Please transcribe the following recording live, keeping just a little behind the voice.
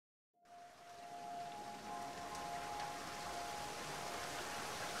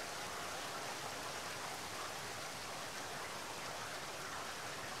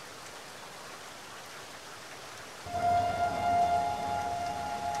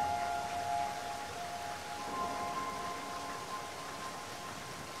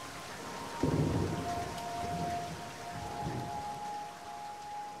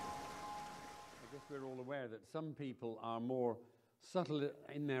some people are more subtle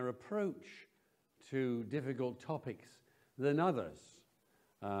in their approach to difficult topics than others.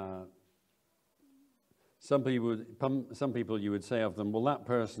 Some people you would say of them, well, that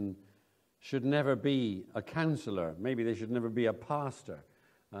person should never be a counselor. Maybe they should never be a pastor.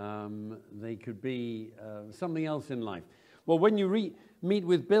 They could be something else in life. Well, when you meet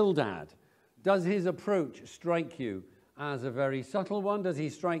with Bildad, does his approach strike you as a very subtle one? Does he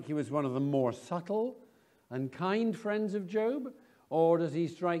strike you as one of the more subtle and kind friends of Job? Or does he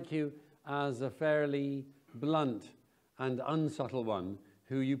strike you as a fairly blunt and unsubtle one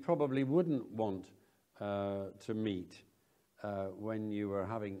who you probably wouldn't want to meet when you were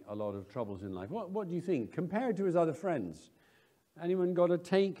having a lot of troubles in life? What do you think, compared to his other friends? Anyone got a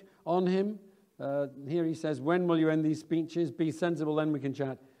take on him? Here he says, when will you end these speeches? Be sensible, then we can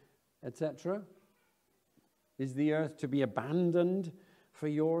chat, etc. Is the earth to be abandoned for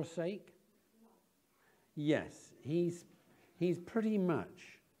your sake? Yes, he's pretty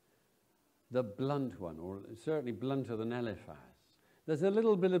much the blunt one, or certainly blunter than Eliphaz. There's a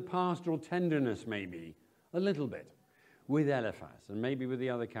little bit of pastoral tenderness, maybe, a little bit, with Eliphaz, and maybe with the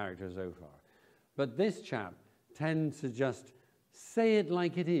other characters so far. But this chap tends to just say it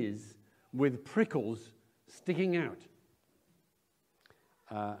like it is, with prickles sticking out,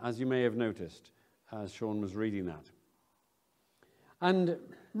 as you may have noticed, as Sean was reading that. And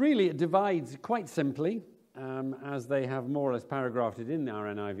really it divides quite simply, as they have more or less paragraphed it in our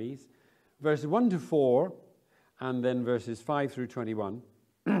NIVs, verses 1 to 4, and then verses 5 through 21.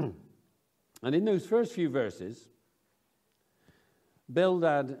 And in those first few verses,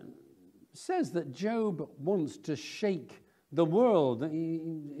 Bildad says that Job wants to shake the world.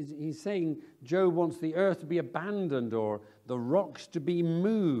 He's saying Job wants the earth to be abandoned or the rocks to be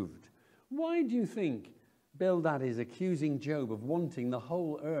moved. Why do you think Bildad is accusing Job of wanting the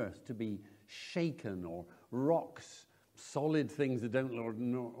whole earth to be shaken, or rocks, solid things that don't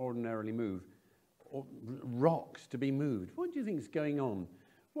ordinarily move, or rocks to be moved? What do you think is going on?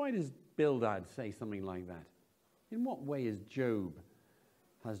 Why does Bildad say something like that? In what way has Job,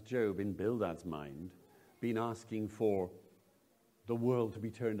 in Bildad's mind, been asking for the world to be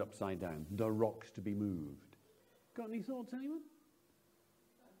turned upside down, the rocks to be moved? Got any thoughts, anyone?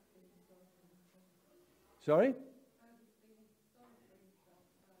 Sorry?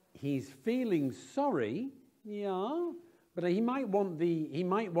 He's feeling sorry, yeah, but he might want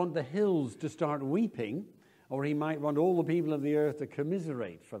the hills to start weeping, or he might want all the people of the earth to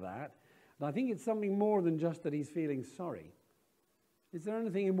commiserate for that. And I think it's something more than just that he's feeling sorry. Is there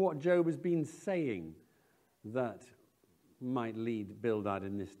anything in what Job has been saying that might lead Bildad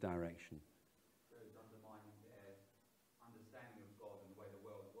in this direction? Job's undermining their understanding of God and the way the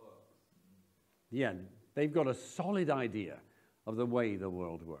world works. Yeah, they've got a solid idea of the way the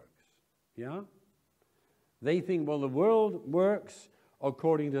world works. Yeah? They think, well, the world works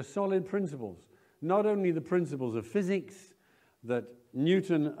according to solid principles. Not only the principles of physics that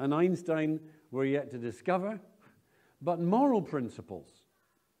Newton and Einstein were yet to discover, but moral principles.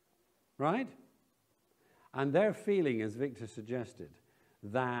 Right? And they're feeling, as Victor suggested,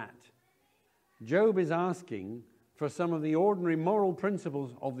 that Job is asking for some of the ordinary moral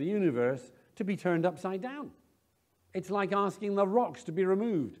principles of the universe to be turned upside down. It's like asking the rocks to be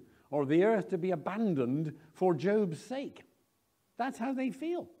removed or the earth to be abandoned for Job's sake. That's how they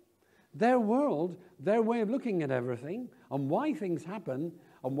feel. Their world, their way of looking at everything and why things happen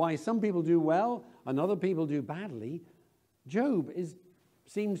and why some people do well and other people do badly, Job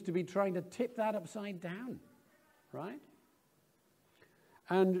seems to be trying to tip that upside down, right?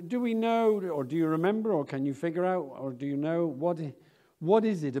 And do we know, or do you remember, or can you figure out, or do you know, what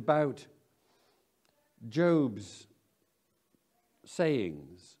is it about Job's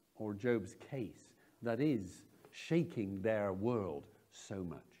sayings or Job's case that is shaking their world so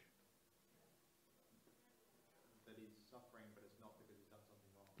much? That he's suffering, but it's not because he's done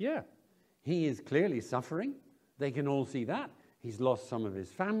something wrong. Yeah, he is clearly suffering. They can all see that. He's lost some of his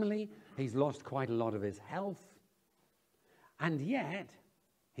family. He's lost quite a lot of his health. And yet,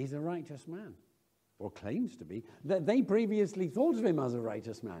 he's a righteous man, or claims to be. They previously thought of him as a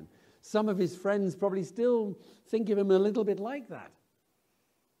righteous man. Some of his friends probably still think of him a little bit like that.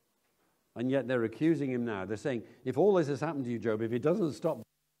 And yet they're accusing him now. They're saying, if all this has happened to you, Job, if it doesn't stop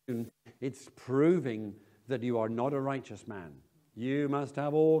soon, it's proving that you are not a righteous man. You must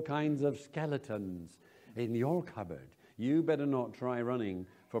have all kinds of skeletons in your cupboard. You better not try running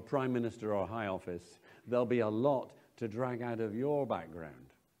for prime minister or high office. There'll be a lot to drag out of your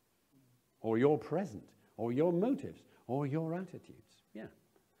background, or your present, or your motives, or your attitudes. Yeah.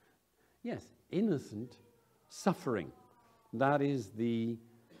 Yes, innocent suffering. That is the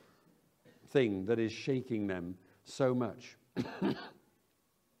thing that is shaking them so much.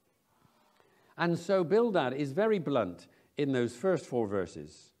 And so Bildad is very blunt in those first 4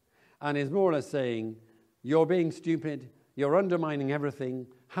 verses and is more or less saying, you're being stupid, you're undermining everything,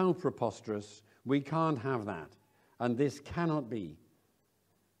 how preposterous, we can't have that, and this cannot be.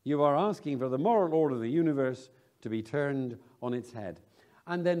 You are asking for the moral order of the universe to be turned on its head.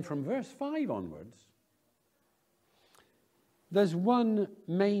 And then from verse 5 onwards, there's one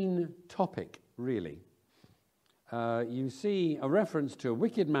main topic, really. You see a reference to a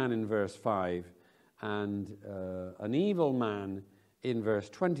wicked man in verse 5 and an evil man in verse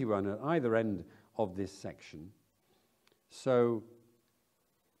 21 at either end of this section. So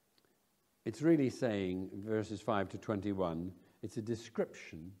it's really saying, verses 5 to 21, it's a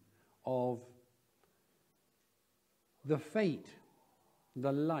description of the fate,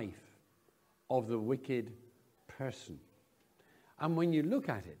 the life of the wicked person. And when you look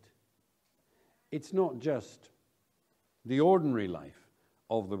at it, it's not just the ordinary life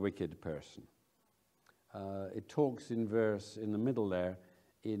of the wicked person. It talks in the middle there,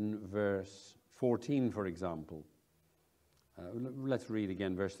 in verse 14, for example. Let's read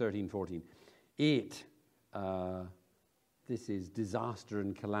again, verse 13, 14. This is disaster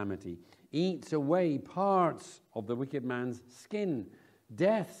and calamity, eats away parts of the wicked man's skin.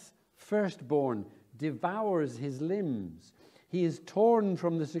 Death's firstborn devours his limbs. He is torn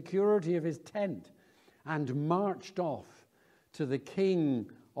from the security of his tent and marched off to the king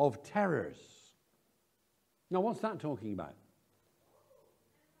of terrors. Now, what's that talking about?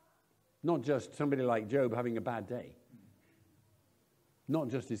 Not just somebody like Job having a bad day. Not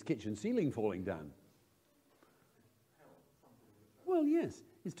just his kitchen ceiling falling down. Well, yes,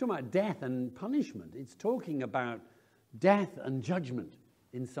 it's talking about death and punishment. It's talking about death and judgment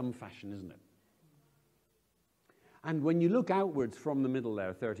in some fashion, isn't it? And when you look outwards from the middle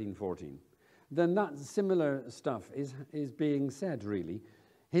there, 13, 14, then that similar stuff is being said, really.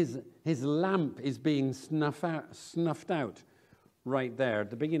 His lamp is being snuffed out right there at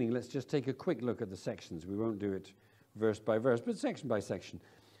the beginning. Let's just take a quick look at the sections. We won't do it verse by verse, but section by section.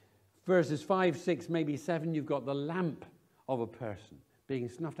 Verses 5, 6, maybe 7, you've got the lamp of a person being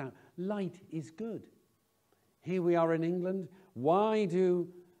snuffed out. Light is good. Here we are in England. Why do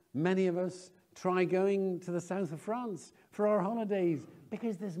many of us try going to the south of France for our holidays?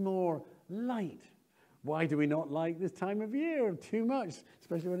 Because there's more light. Why do we not like this time of year too much,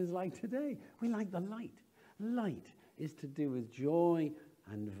 especially when it's like today? We like the light. Light is to do with joy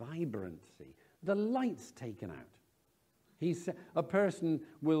and vibrancy. The light's taken out. A person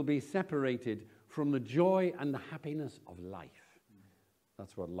will be separated from the joy and the happiness of life.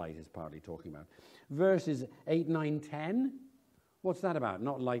 That's what light is partly talking about. Verses 8, 9, 10. What's that about?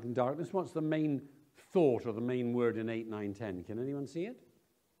 Not light and darkness. What's the main thought or the main word in 8, 9, 10? Can anyone see it?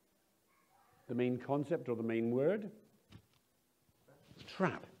 The main concept or the main word?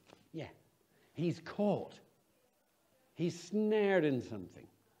 Trap. Yeah. He's caught. He's snared in something.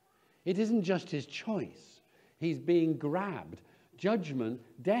 It isn't just his choice. He's being grabbed. Judgment,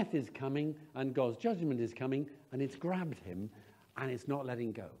 death is coming, and God's judgment is coming, and it's grabbed him, and it's not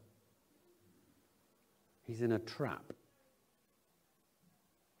letting go. He's in a trap.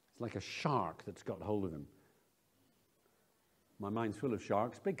 It's like a shark that's got hold of him. My mind's full of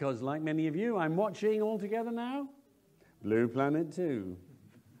sharks because, like many of you, I'm watching all together now Blue Planet 2.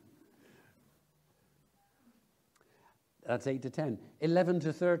 That's 8 to 10. 11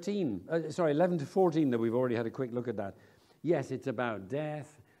 to 13. 11 to 14, that we've already had a quick look at that. Yes, it's about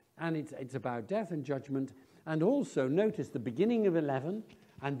death, and it's about death and judgment. And also, notice the beginning of 11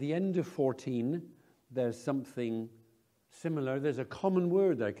 and the end of 14, there's something similar. There's a common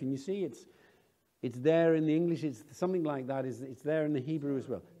word there. Can you see? It's there in the English. It's something like that. It's there in the Hebrew as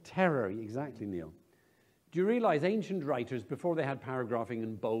well. Terror, exactly, Neil. Do you realize ancient writers, before they had paragraphing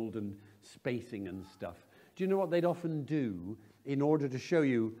and bold and spacing and stuff, do you know what they'd often do in order to show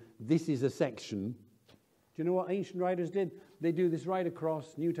you this is a section? Do you know what ancient writers did? They do this right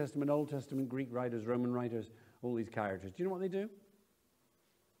across, New Testament, Old Testament, Greek writers, Roman writers, all these characters. Do you know what they do?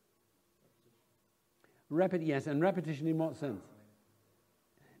 Yes, and repetition in what sense?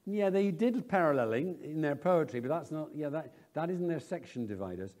 Yeah, they did paralleling in their poetry, but that's not, that isn't their section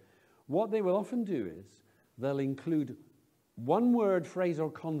dividers. What they will often do is they'll include one word, phrase,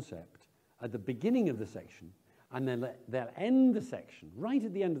 or concept at the beginning of the section, and then they'll end the section, right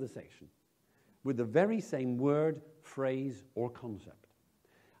at the end of the section, with the very same word, phrase, or concept.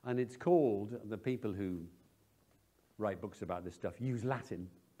 And it's called, the people who write books about this stuff use Latin,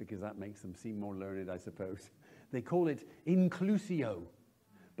 because that makes them seem more learned, I suppose. They call it inclusio.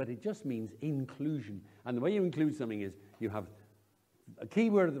 But it just means inclusion. And the way you include something is you have a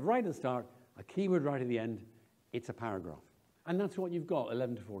key word right at the start, a keyword right at the end, it's a paragraph. And that's what you've got,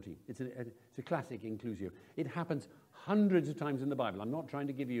 11 to 14. It's a classic inclusio. It happens hundreds of times in the Bible. I'm not trying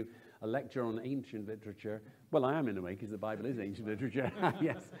to give you a lecture on ancient literature. Well, I am in a way, because the Bible is ancient literature.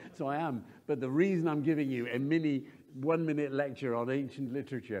 Yes, so I am. But the reason I'm giving you a mini 1-minute lecture on ancient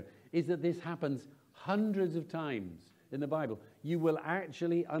literature is that this happens hundreds of times in the Bible. You will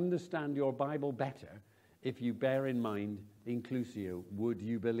actually understand your Bible better if you bear in mind inclusio, would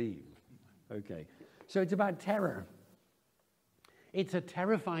you believe? Okay, so it's about terror. It's a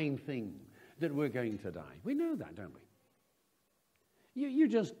terrifying thing that we're going to die. We know that, don't we? You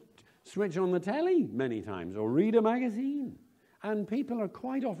just switch on the telly many times or read a magazine, and people are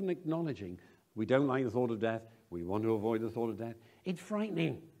quite often acknowledging, we don't like the thought of death, we want to avoid the thought of death. It's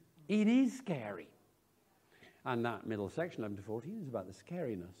frightening. It is scary. And that middle section, 11 to 14, is about the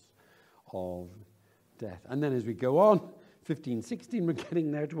scariness of death. And then as we go on, 15, 16, we're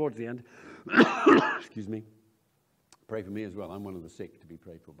getting there towards the end. Excuse me. Pray for me as well. I'm one of the sick to be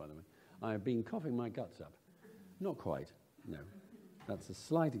prayed for, by the way. I have been coughing my guts up. Not quite, no. That's a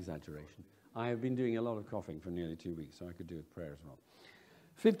slight exaggeration. I have been doing a lot of coughing for nearly 2 weeks, so I could do with prayer as well.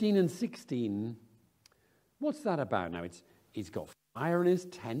 15 and 16, what's that about now? He's got fire in his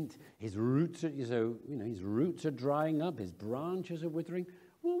tent. His roots are drying up. His branches are withering.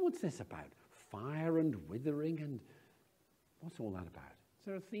 Well, what's this about? Fire and withering, and what's all that about? Is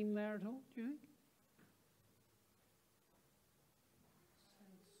there a theme there at all, do you think?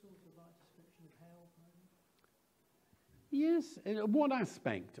 Yes. What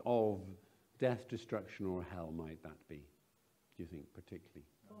aspect of death, destruction, or hell might that be, do you think, particularly?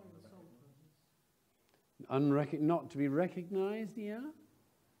 Not to be recognized, yeah?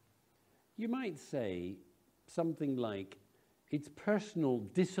 You might say something like, it's personal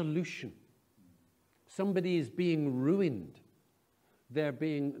dissolution. Somebody is being ruined. They're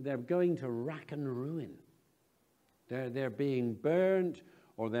going to rack and ruin. They're being burnt,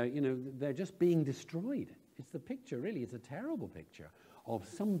 or they're just being destroyed. It's the picture, really. It's a terrible picture of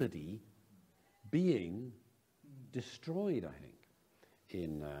somebody being destroyed, I think,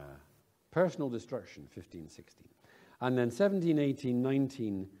 in personal destruction, 15, 16. And then 17, 18,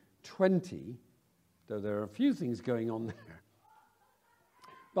 19, 20, though there are a few things going on there.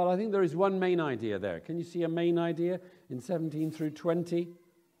 But I think there is one main idea there. Can you see a main idea in 17 through 20?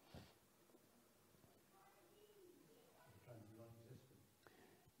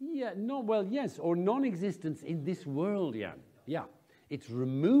 Yeah, yes, or non-existence in this world, yeah. Yeah, it's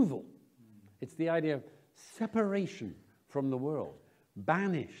removal. It's the idea of separation from the world,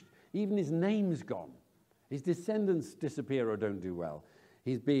 banished. Even his name's gone. His descendants disappear or don't do well.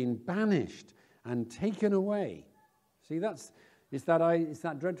 He's being banished and taken away. See, it's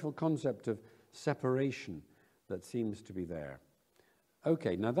that dreadful concept of separation that seems to be there.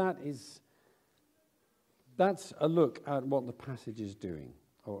 Okay, now that's a look at what the passage is doing,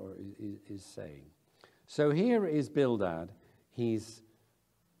 or is saying. So here is Bildad. He's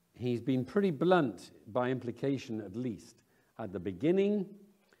been pretty blunt, by implication at least. At the beginning,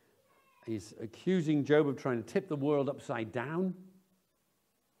 he's accusing Job of trying to tip the world upside down.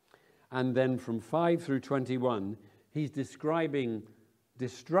 And then from 5 through 21, he's describing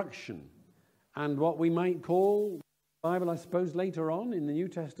destruction and what we might call, the Bible, I suppose, later on, in the New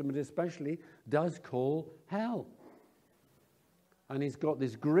Testament especially, does call hell. And he's got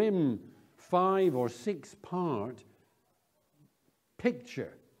this grim 5 or 6 part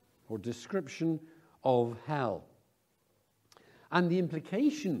picture or description of hell. And the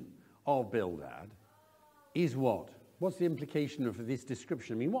implication of Bildad is what? What's the implication of this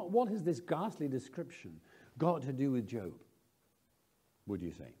description? I mean, what has this ghastly description got to do with Job, would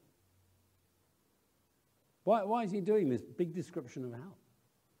you say? Why is he doing this big description of hell?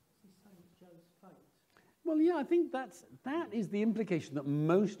 He's saying it's Job's fate. Well, yeah, I think that is the implication that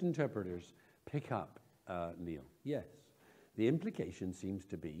most interpreters pick up, Neil. Yes. The implication seems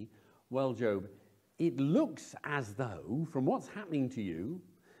to be, well, Job, it looks as though, from what's happening to you,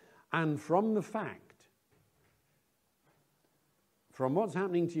 and from what's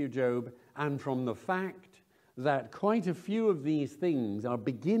happening to you, Job, and from the fact that quite a few of these things are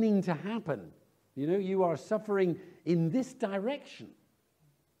beginning to happen. You know, you are suffering in this direction.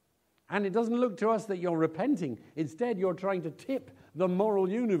 And it doesn't look to us that you're repenting. Instead, you're trying to tip the moral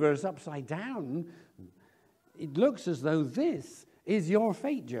universe upside down. It looks as though this is your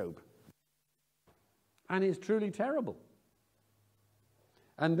fate, Job. And it's truly terrible.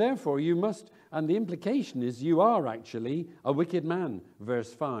 And therefore, and the implication is you are actually a wicked man,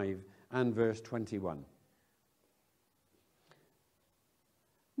 verse 5 and verse 21.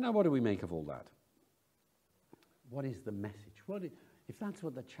 Now, what do we make of all that? What is the message? If that's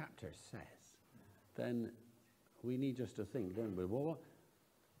what the chapter says, then we need just to think, don't we? Well,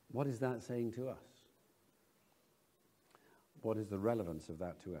 what is that saying to us? What is the relevance of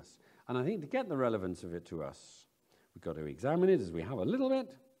that to us? And I think to get the relevance of it to us, we've got to examine it as we have a little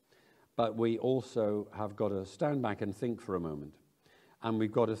bit, but we also have got to stand back and think for a moment. And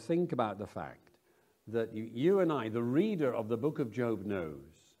we've got to think about the fact that you and I, the reader of the book of Job,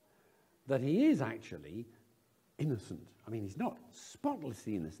 knows that he is actually innocent. I mean, he's not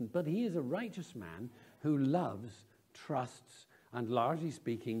spotlessly innocent, but he is a righteous man who loves, trusts, and largely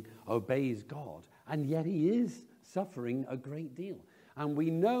speaking, obeys God. And yet he is suffering a great deal. And we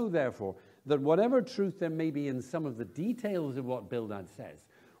know, therefore, that whatever truth there may be in some of the details of what Bildad says,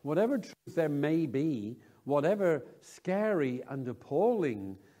 whatever truth there may be, whatever scary and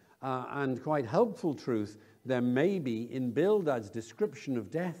appalling and quite helpful truth there may be in Bildad's description of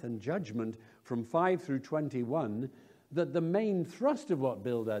death and judgment from 5 through 21, that the main thrust of what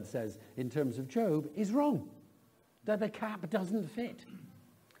Bildad says in terms of Job is wrong, that the cap doesn't fit,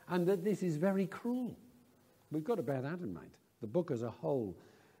 and that this is very cruel. We've got to bear that in mind. The book as a whole,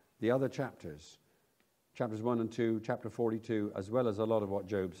 the other chapters 1 and 2, chapter 42, as well as a lot of what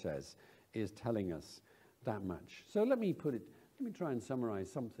Job says, is telling us that much. So let me try and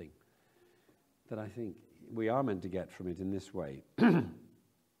summarize something that I think we are meant to get from it in this way.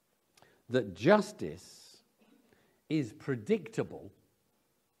 That justice is predictable.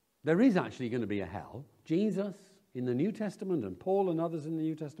 There is actually going to be a hell. Jesus in the New Testament and Paul and others in the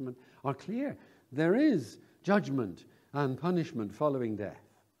New Testament are clear. There is judgment and punishment following death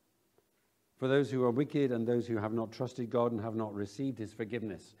for those who are wicked and those who have not trusted God and have not received his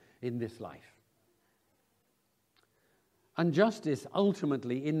forgiveness in this life. And justice,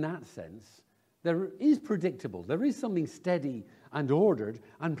 ultimately, in that sense, there is predictable. There is something steady and ordered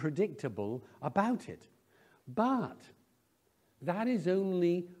and predictable about it. But that is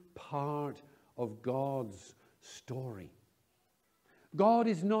only part of God's story. God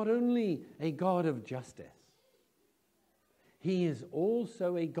is not only a God of justice, he is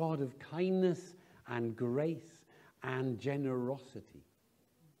also a God of kindness and grace and generosity.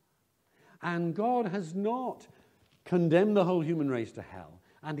 And God has not condemned the whole human race to hell,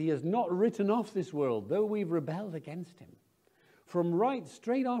 and he has not written off this world, though we've rebelled against him. From right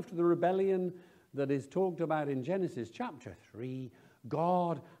straight after the rebellion that is talked about in Genesis chapter 3,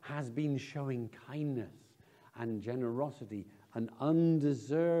 God has been showing kindness and generosity and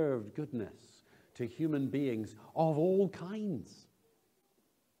undeserved goodness to human beings of all kinds.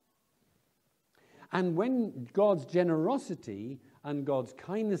 And when God's generosity and God's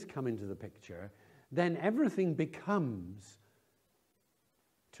kindness come into the picture, then everything becomes,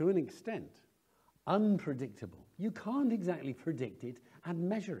 to an extent, unpredictable. You can't exactly predict it and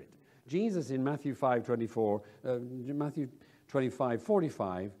measure it. Jesus in Matthew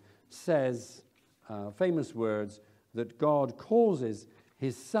 25:45 says famous words that God causes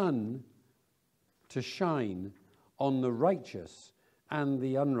his sun to shine on the righteous and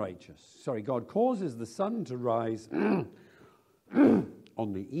the unrighteous. Sorry, God causes the sun to rise on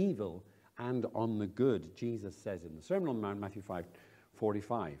the evil and on the good, Jesus says in the Sermon on the Mount, Matthew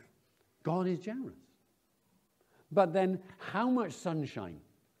 5:45. God is generous. But then how much sunshine,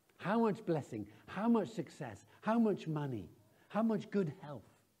 how much blessing, how much success, how much money, how much good health,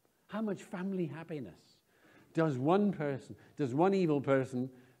 how much family happiness does one evil person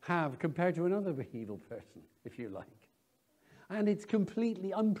have compared to another evil person, if you like? And it's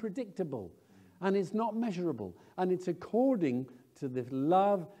completely unpredictable, and it's not measurable, and it's according to the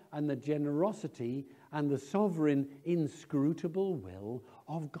love and the generosity and the sovereign, inscrutable will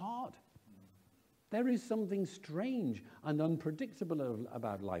of God. There is something strange and unpredictable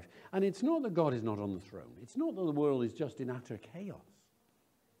about life. And it's not that God is not on the throne. It's not that the world is just in utter chaos.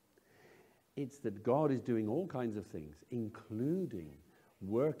 It's that God is doing all kinds of things, including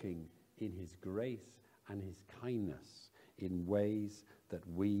working in his grace and his kindness in ways that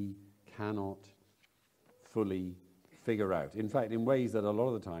we cannot fully figure out. In fact, in ways that a lot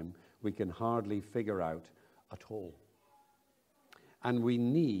of the time we can hardly figure out at all. And we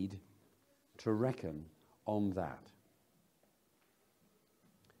need to reckon on that.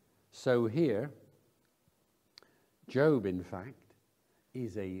 So here, Job, in fact,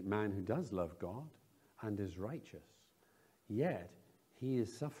 is a man who does love God and is righteous. Yet, he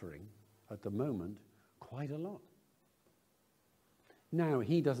is suffering at the moment quite a lot. Now,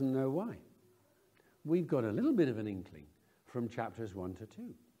 he doesn't know why. We've got a little bit of an inkling from chapters 1 to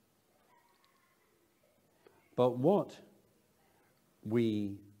 2. But what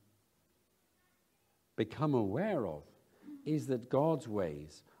we become aware of is that God's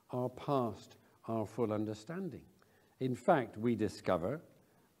ways are past our full understanding. In fact, we discover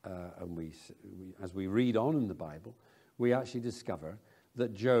as we read on in the Bible, we actually discover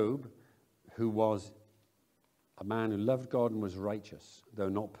that Job, who was a man who loved God and was righteous, though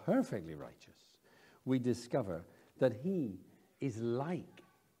not perfectly righteous, we discover that he is like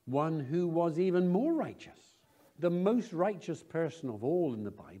one who was even more righteous. The most righteous person of all in the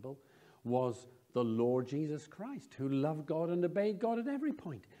Bible was the Lord Jesus Christ, who loved God and obeyed God at every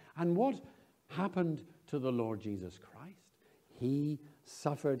point. And what happened to the Lord Jesus Christ? He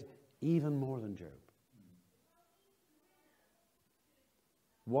suffered even more than Job.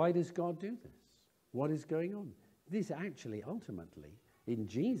 Why does God do this? What is going on? This actually, ultimately, in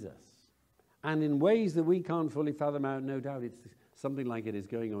Jesus, and in ways that we can't fully fathom out, no doubt it's something like it is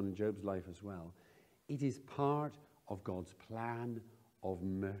going on in Job's life as well. It is part of God's plan of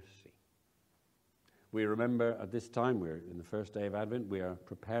mercy. We remember at this time, we're in the first day of Advent, we are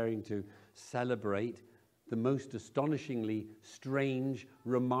preparing to celebrate the most astonishingly strange,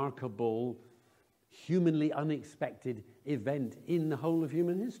 remarkable, humanly unexpected event in the whole of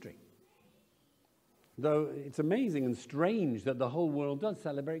human history. Though it's amazing and strange that the whole world does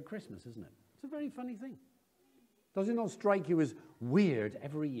celebrate Christmas, isn't it? It's a very funny thing. Does it not strike you as weird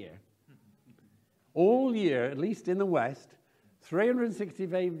every year? All year, at least in the West,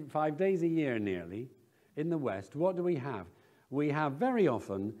 365 days a year nearly, in the West, what do we have? We have very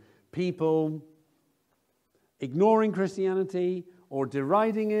often people ignoring Christianity or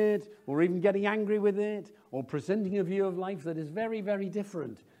deriding it or even getting angry with it or presenting a view of life that is very, very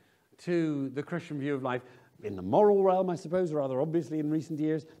different to the Christian view of life in the moral realm, I suppose, rather obviously in recent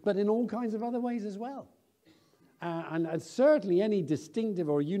years, but in all kinds of other ways as well. And certainly any distinctive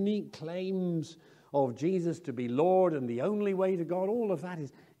or unique claims of Jesus to be Lord and the only way to God, all of that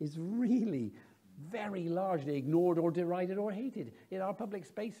is really very largely ignored or derided or hated in our public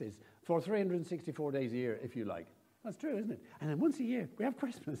spaces for 364 days a year, if you like. That's true, isn't it? And then once a year, we have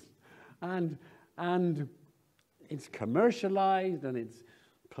Christmas. And it's commercialized, and it's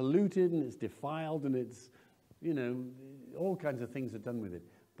polluted, and it's defiled, and it's, all kinds of things are done with it.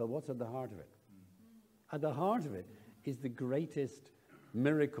 But what's at the heart of it? At the heart of it is the greatest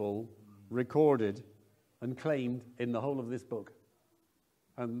miracle recorded and claimed in the whole of this book.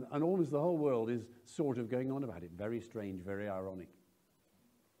 And almost the whole world is sort of going on about it. Very strange, very ironic.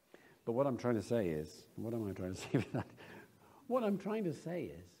 But what I'm trying to say is, what am I trying to say with that? What I'm trying to say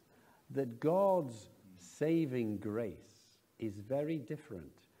is that God's saving grace is very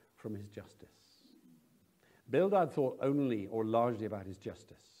different from his justice. Bildad thought only or largely about his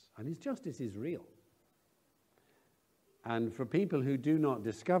justice, and his justice is real. And for people who do not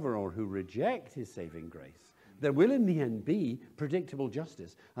discover or who reject his saving grace, there will in the end be predictable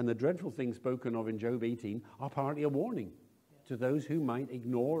justice. And the dreadful things spoken of in Job 18 are partly a warning to those who might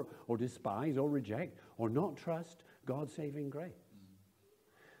ignore or despise or reject or not trust God's saving grace.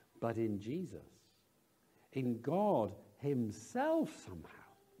 But in Jesus, in God himself somehow,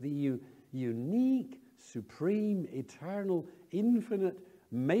 the unique, supreme, eternal, infinite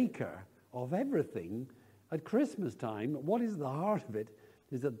maker of everything, at Christmas time, what is the heart of it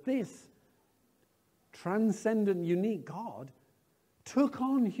is that this transcendent, unique God took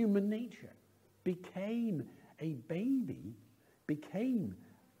on human nature, became a baby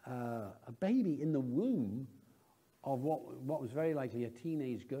in the womb of what was very likely a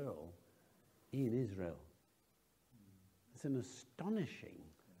teenage girl in Israel. It's an astonishing,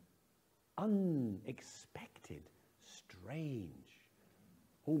 unexpected, strange,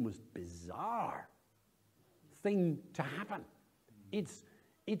 almost bizarre thing to happen. It's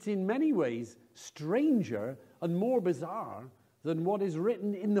in many ways stranger and more bizarre than what is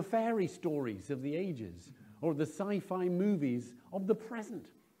written in the fairy stories of the ages or the sci-fi movies of the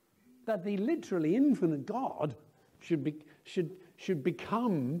present. That the literally infinite God should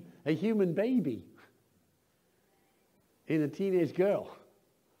become a human baby in a teenage girl.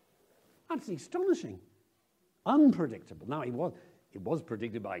 That's astonishing. Unpredictable. Now, it was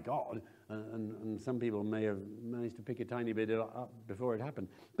predicted by God, and some people may have managed to pick a tiny bit up before it happened.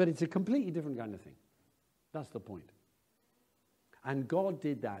 But it's a completely different kind of thing. That's the point. And God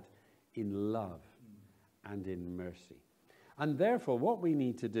did that in love and in mercy. And therefore, what we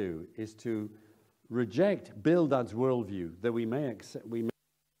need to do is to reject Bildad's worldview, that we may accept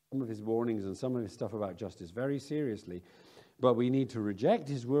some of his warnings and some of his stuff about justice very seriously, but we need to reject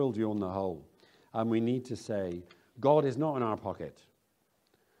his worldview on the whole. And we need to say, God is not in our pocket.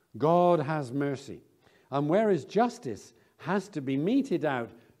 God has mercy. And whereas justice has to be meted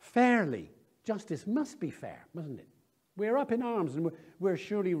out fairly, justice must be fair, mustn't it? We're up in arms, and we're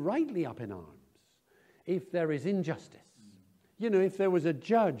surely rightly up in arms if there is injustice. If there was a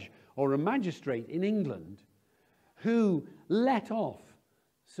judge or a magistrate in England who let off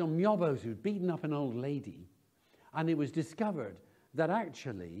some yobbos who'd beaten up an old lady, and it was discovered that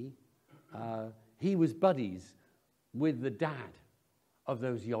actually he was buddies with the dad of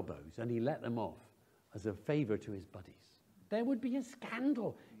those yobbos, and he let them off as a favor to his buddies. There would be a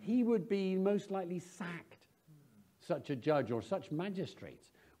scandal. He would be most likely sacked. Such a judge or such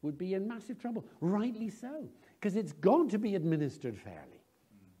magistrates would be in massive trouble. Rightly so, because it's got to be administered fairly.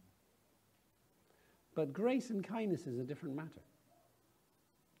 But grace and kindness is a different matter.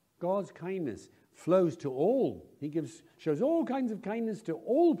 God's kindness flows to all. He shows all kinds of kindness to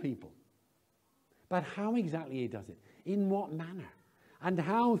all people. But how exactly he does it, in what manner, and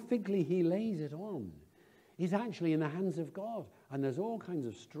how thickly he lays it on is actually in the hands of God. And there's all kinds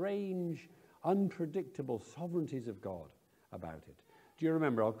of strange, unpredictable sovereignties of God about it. Do you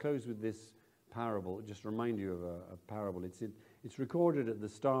remember? I'll close with this parable, just remind you of a parable. It's recorded at the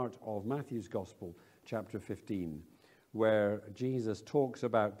start of Matthew's Gospel, chapter 15, where Jesus talks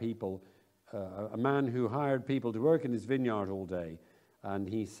about people, a man who hired people to work in his vineyard all day. And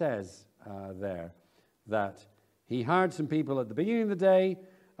he says there that he hired some people at the beginning of the day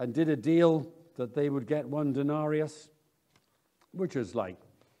and did a deal that they would get 1 denarius, which was like,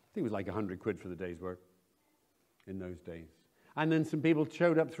 I think it was like 100 quid for the day's work in those days. And then some people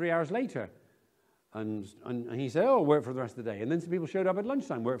showed up 3 hours later. And he said, oh, work for the rest of the day. And then some people showed up at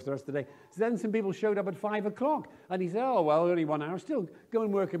lunchtime, work for the rest of the day. So then some people showed up at 5 o'clock. And he said, oh, well, only 1 hour. Still, go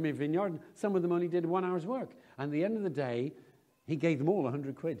and work in my vineyard. Some of them only did 1 hour's work. And at the end of the day, he gave them all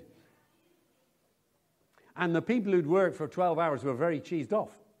 100 quid. And the people who'd worked for 12 hours were very cheesed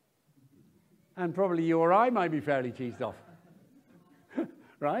off. And probably you or I might be fairly cheesed off.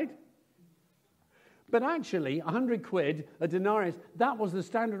 Right? But actually, 100 quid, a denarius, that was the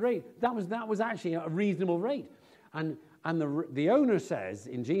standard rate. That was actually a reasonable rate. And the owner says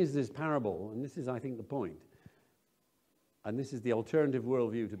in Jesus' parable, and this is, I think, the point, and this is the alternative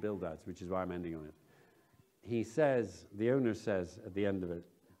worldview to Bildad's, which is why I'm ending on it. He says, the owner says at the end of it,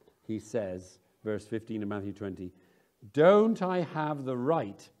 he says, verse 15 of Matthew 20, don't I have the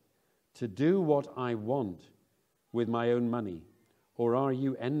right to do what I want with my own money? Or are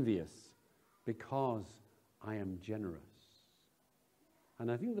you envious because I am generous?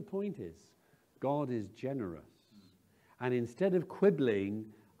 And I think the point is, God is generous. And instead of quibbling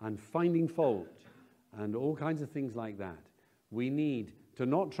and finding fault and all kinds of things like that, we need to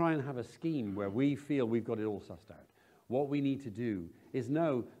not try and have a scheme where we feel we've got it all sussed out. What we need to do is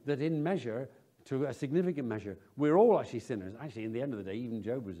know that in measure, to a significant measure, we're all actually sinners. Actually, in the end of the day, even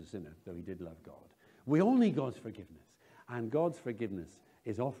Job was a sinner, though he did love God. We all need God's forgiveness. And God's forgiveness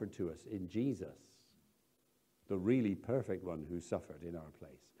is offered to us in Jesus, the really perfect one who suffered in our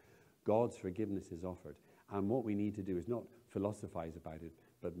place. God's forgiveness is offered. And what we need to do is not philosophize about it,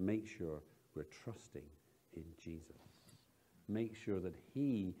 but make sure we're trusting in Jesus. Make sure that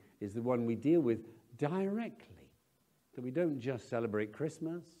he is the one we deal with directly. That we don't just celebrate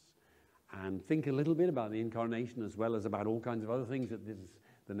Christmas and think a little bit about the incarnation as well as about all kinds of other things that this is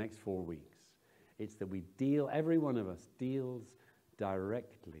the next 4 weeks. It's that we deal, every one of us deals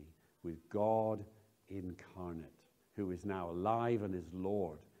directly with God incarnate, who is now alive and is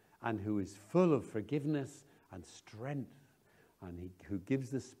Lord, and who is full of forgiveness and strength, and who gives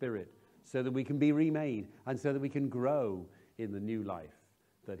the Spirit so that we can be remade and so that we can grow in the new life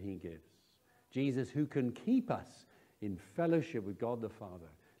that he gives. Jesus, who can keep us in fellowship with God the Father,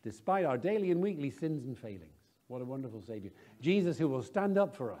 despite our daily and weekly sins and failings. What a wonderful Savior. Jesus, who will stand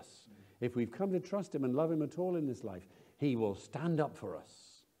up for us. If we've come to trust him and love him at all in this life, he will stand up for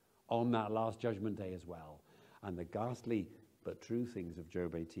us on that last judgment day as well. And the ghastly but true things of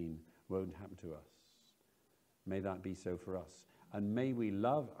Job 18 won't happen to us. May that be so for us. And may we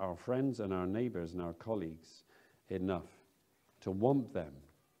love our friends and our neighbors and our colleagues enough to want them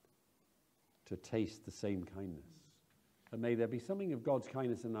to taste the same kindness. And may there be something of God's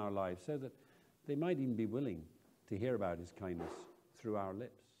kindness in our lives so that they might even be willing to hear about his kindness through our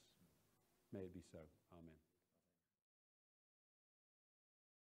lips. May it be so. Amen.